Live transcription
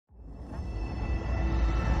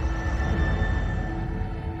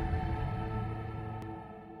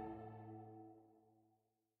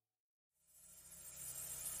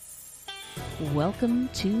Welcome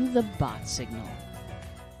to the Bot Signal.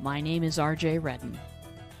 My name is RJ Redden.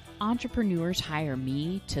 Entrepreneurs hire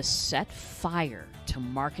me to set fire to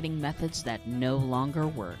marketing methods that no longer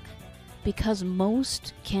work because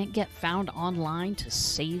most can't get found online to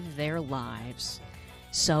save their lives.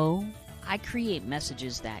 So I create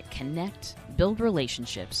messages that connect, build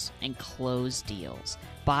relationships, and close deals.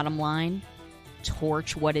 Bottom line,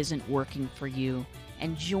 torch what isn't working for you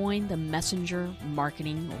and join the messenger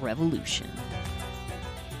marketing revolution.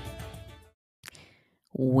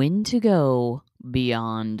 When to go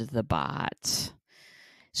beyond the bot.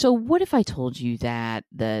 So what if I told you that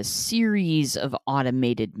the series of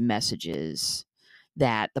automated messages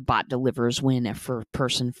that the bot delivers when a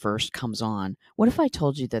person first comes on, what if I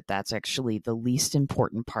told you that that's actually the least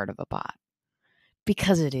important part of a bot?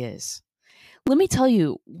 Because it is. Let me tell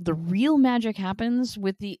you, the real magic happens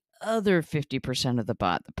with the other 50% of the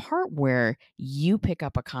bot, the part where you pick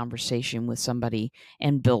up a conversation with somebody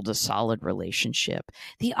and build a solid relationship.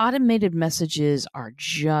 The automated messages are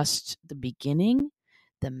just the beginning.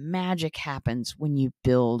 The magic happens when you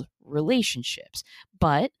build relationships.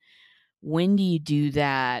 But when do you do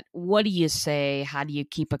that? What do you say? How do you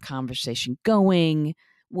keep a conversation going?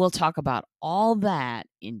 We'll talk about all that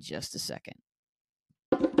in just a second.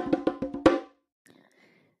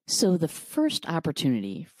 So the first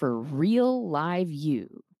opportunity for real live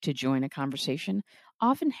you to join a conversation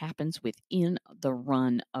often happens within the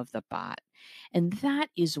run of the bot. And that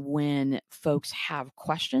is when folks have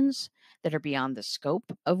questions that are beyond the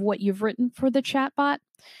scope of what you've written for the chatbot,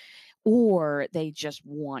 or they just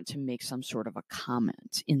want to make some sort of a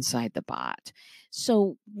comment inside the bot.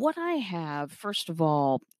 So what I have, first of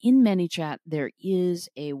all, in ManyChat, there is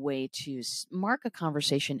a way to mark a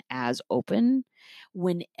conversation as open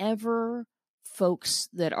whenever folks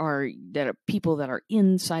that are people that are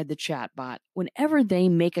inside the chat bot, whenever they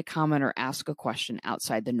make a comment or ask a question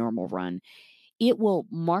outside the normal run, it will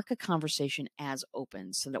mark a conversation as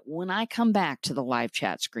open so that when I come back to the live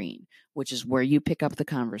chat screen, which is where you pick up the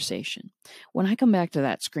conversation, when I come back to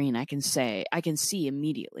that screen, I can see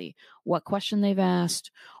immediately what question they've asked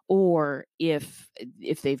or if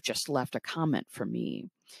they've just left a comment for me.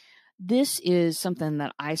 This is something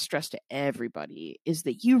that I stress to everybody, is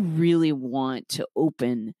that you really want to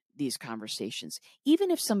open these conversations. Even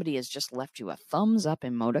if somebody has just left you a thumbs up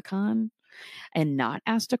emoticon and not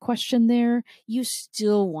asked a question there, you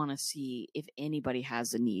still want to see if anybody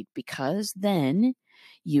has a need, because then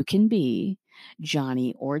you can be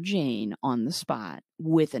Johnny or Jane on the spot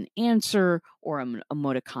with an answer or an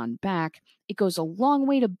emoticon back. It goes a long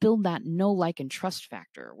way to build that know, like, and trust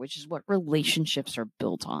factor, which is what relationships are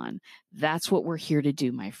built on. That's what we're here to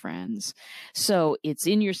do, my friends. So it's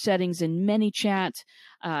in your settings in ManyChat.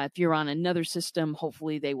 If you're on another system,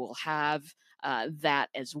 hopefully they will have that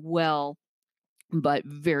as well. But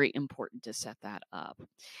very important to set that up.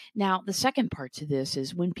 Now, the second part to this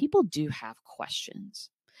is when people do have questions,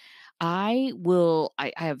 I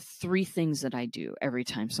have three things that I do every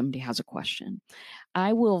time somebody has a question.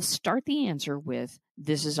 I will start the answer with,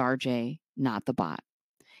 "This is RJ, not the bot."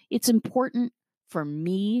 It's important for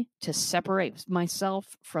me to separate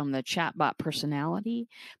myself from the chatbot personality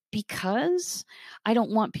because I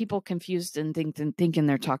don't want people confused and thinking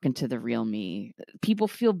they're talking to the real me. People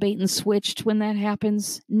feel bait and switched when that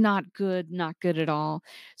happens. Not good at all.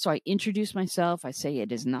 So I introduce myself. I say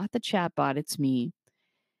it is not the chatbot, it's me.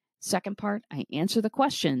 Second part, I answer the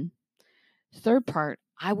question. Third part,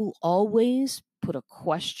 I will always put a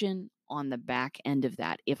question on the back end of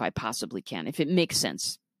that if I possibly can, if it makes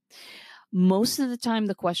sense. Most of the time,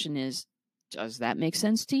 the question is, does that make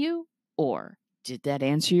sense to you? Or did that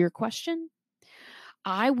answer your question?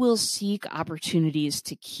 I will seek opportunities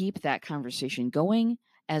to keep that conversation going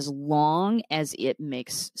as long as it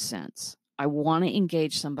makes sense. I want to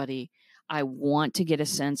engage somebody. I want to get a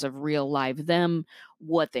sense of real live them,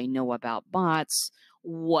 what they know about bots,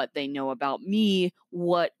 what they know about me,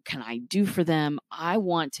 what can I do for them? I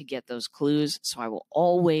want to get those clues, so I will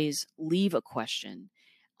always leave a question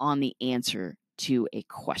on the answer to a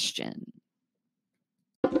question.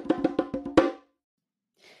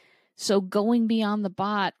 So going beyond the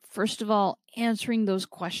bot, first of all, answering those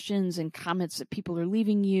questions and comments that people are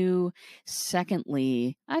leaving you.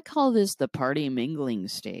 Secondly, I call this the party mingling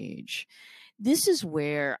stage. This is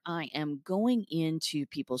where I am going into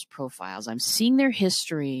people's profiles. I'm seeing their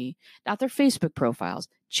history, not their Facebook profiles,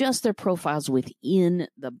 just their profiles within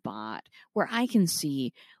the bot, where I can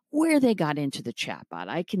see where they got into the chatbot.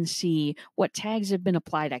 I can see what tags have been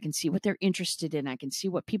applied. I can see what they're interested in. I can see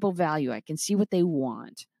what people value. I can see what they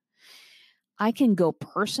want. I can go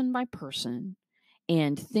person by person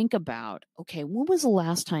and think about, okay, when was the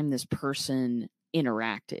last time this person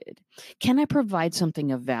interacted? Can I provide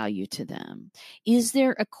something of value to them? Is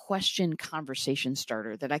there a question conversation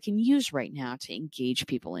starter that I can use right now to engage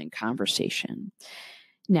people in conversation?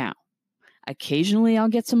 Now, occasionally I'll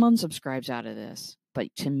get some unsubscribes out of this, but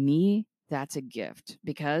to me, that's a gift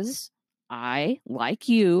because I, like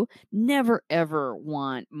you, never ever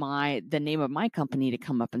want the name of my company to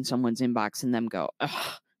come up in someone's inbox and them go,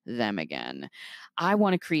 ugh, them again. I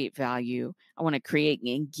want to create value. I want to create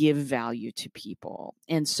and give value to people.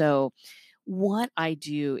 And so what I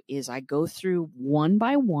do is I go through one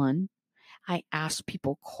by one. I ask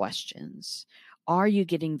people questions. Are you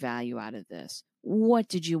getting value out of this? What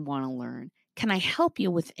did you want to learn? Can I help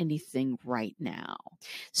you with anything right now?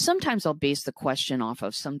 Sometimes I'll base the question off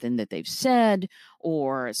of something that they've said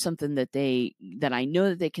or something that I know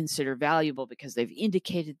that they consider valuable because they've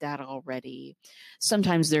indicated that already.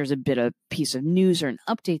 Sometimes there's a bit of piece of news or an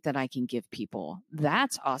update that I can give people.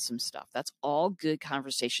 That's awesome stuff. That's all good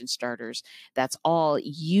conversation starters. That's all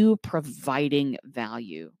you providing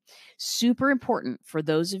value. Super important for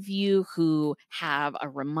those of you who have a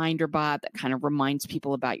reminder bot that kind of reminds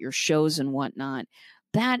people about your shows and whatnot.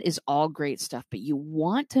 That is all great stuff, but you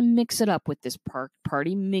want to mix it up with this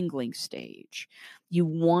party mingling stage. You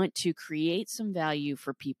want to create some value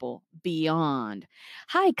for people beyond,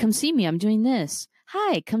 hi, come see me, I'm doing this.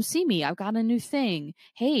 Hi, come see me, I've got a new thing.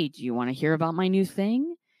 Hey, do you want to hear about my new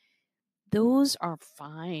thing? Those are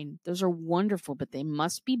fine. Those are wonderful, but they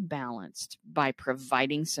must be balanced by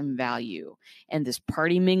providing some value. And this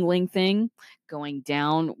party mingling thing, going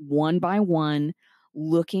down one by one,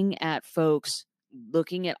 looking at folks,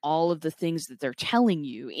 looking at all of the things that they're telling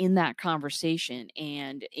you in that conversation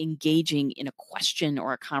and engaging in a question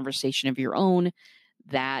or a conversation of your own,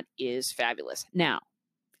 that is fabulous. Now,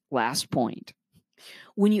 last point.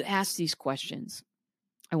 When you ask these questions,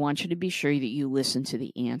 I want you to be sure that you listen to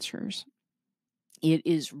the answers. It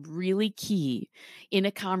is really key in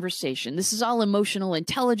a conversation. This is all emotional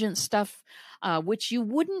intelligence stuff, which you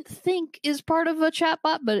wouldn't think is part of a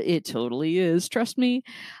chatbot, but it totally is. Trust me.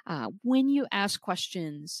 When you ask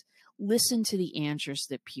questions, listen to the answers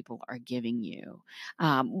that people are giving you.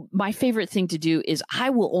 My favorite thing to do is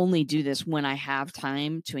I will only do this when I have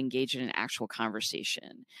time to engage in an actual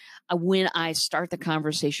conversation. When I start the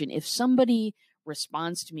conversation, if somebody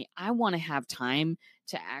responds to me, I want to have time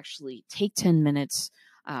to actually take 10 minutes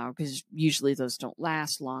because usually those don't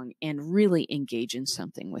last long and really engage in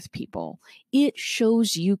something with people. It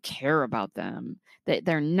shows you care about them, that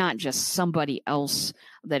they're not just somebody else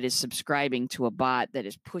that is subscribing to a bot that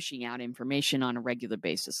is pushing out information on a regular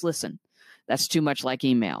basis. Listen, that's too much like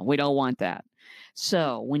email. We don't want that.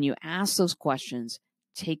 So when you ask those questions,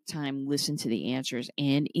 take time, listen to the answers,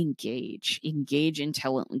 and engage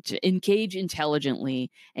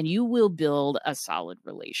intelligently, and you will build a solid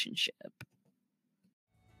relationship.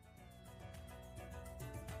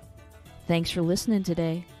 Thanks for listening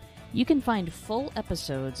today. You can find full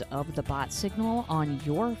episodes of The Bot Signal on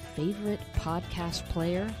your favorite podcast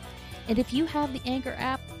player. And if you have the Anchor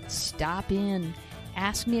app, stop in,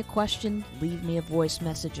 ask me a question, leave me a voice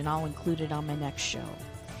message, and I'll include it on my next show.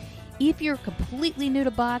 If you're completely new to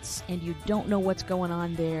bots and you don't know what's going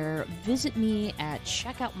on there, visit me at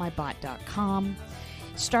checkoutmybot.com.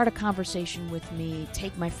 Start a conversation with me.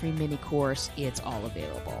 Take my free mini course. It's all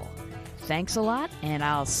available. Thanks a lot, and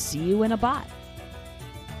I'll see you in a bot.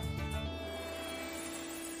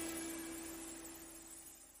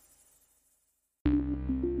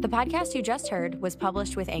 The podcast you just heard was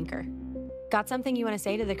published with Anchor. Got something you want to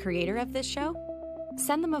say to the creator of this show?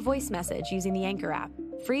 Send them a voice message using the Anchor app,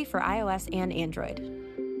 free for iOS and Android.